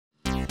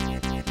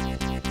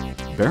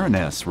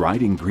Baroness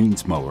riding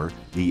greens mower,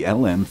 the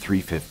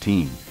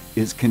LM-315,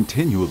 is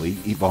continually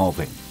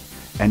evolving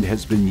and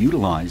has been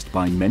utilized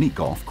by many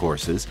golf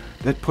courses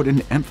that put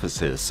an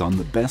emphasis on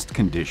the best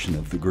condition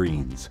of the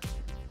greens.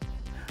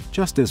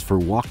 Just as for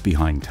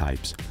walk-behind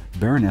types,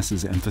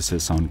 Baroness's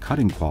emphasis on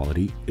cutting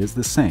quality is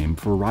the same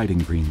for riding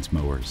greens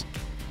mowers.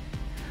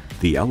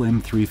 The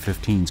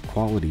LM-315's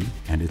quality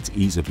and its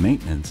ease of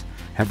maintenance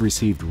have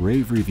received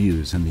rave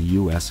reviews in the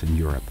US and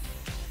Europe.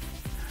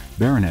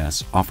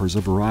 Baroness offers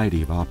a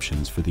variety of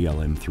options for the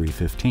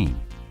LM-315.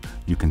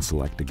 You can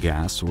select a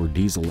gas or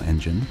diesel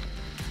engine,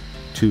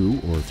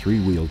 2- or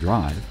 3-wheel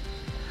drive,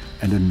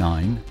 and a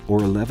 9- or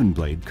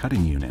 11-blade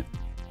cutting unit.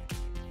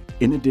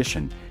 In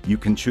addition, you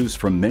can choose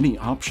from many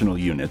optional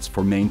units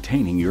for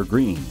maintaining your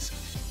greens.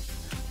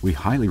 We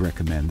highly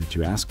recommend that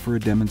you ask for a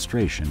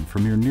demonstration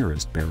from your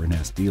nearest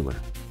Baroness dealer.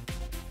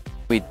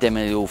 We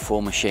demoed all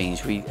 4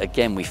 machines. We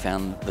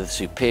found the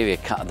superior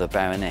cut of the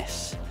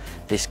Baroness.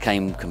 This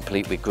came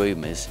complete with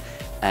groomers,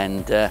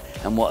 and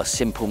what a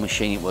simple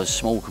machine it was.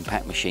 Small,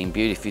 compact machine,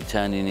 beautifully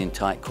turning in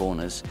tight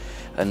corners.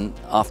 And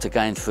after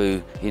going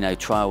through,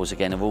 trials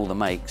again of all the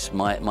makes,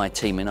 my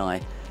team and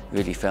I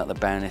really felt the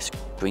Baroness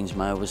greens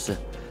mower was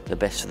the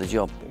best for the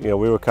job. We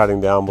were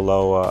cutting down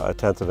below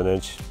 1/10 of an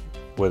inch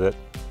with it,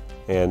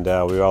 and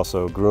we were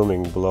also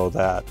grooming below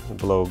that,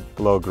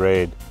 below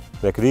grade.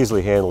 And it could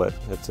easily handle it.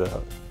 It's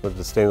with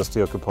the stainless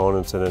steel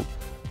components in it.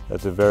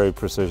 It's a very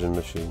precision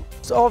machine.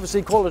 So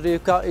obviously quality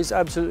of cut is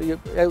absolutely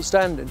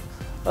outstanding.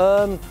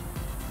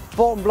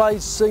 Bottom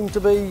blades seem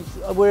to be,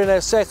 we're in our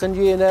 2nd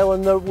year now,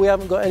 and we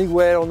haven't got any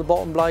wear on the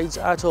bottom blades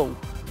at all.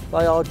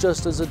 They are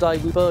just as the day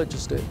we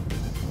purchased it.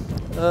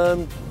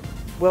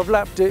 We've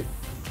lapped it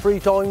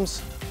 3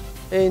 times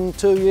in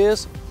 2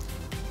 years.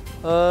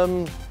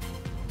 I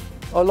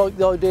like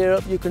the idea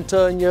that you can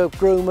turn your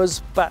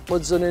groomers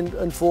backwards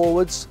and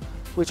forwards,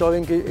 which I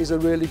think is a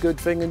really good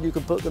thing, and you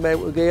can put them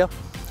out of gear.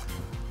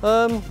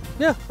 I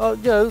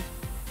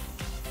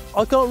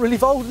can't really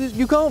fault it.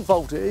 You can't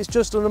fault it. It's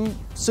just a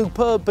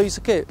superb piece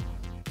of kit.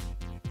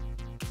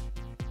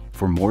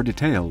 For more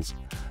details,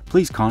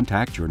 please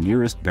contact your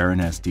nearest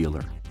Baroness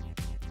dealer.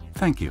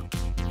 Thank you.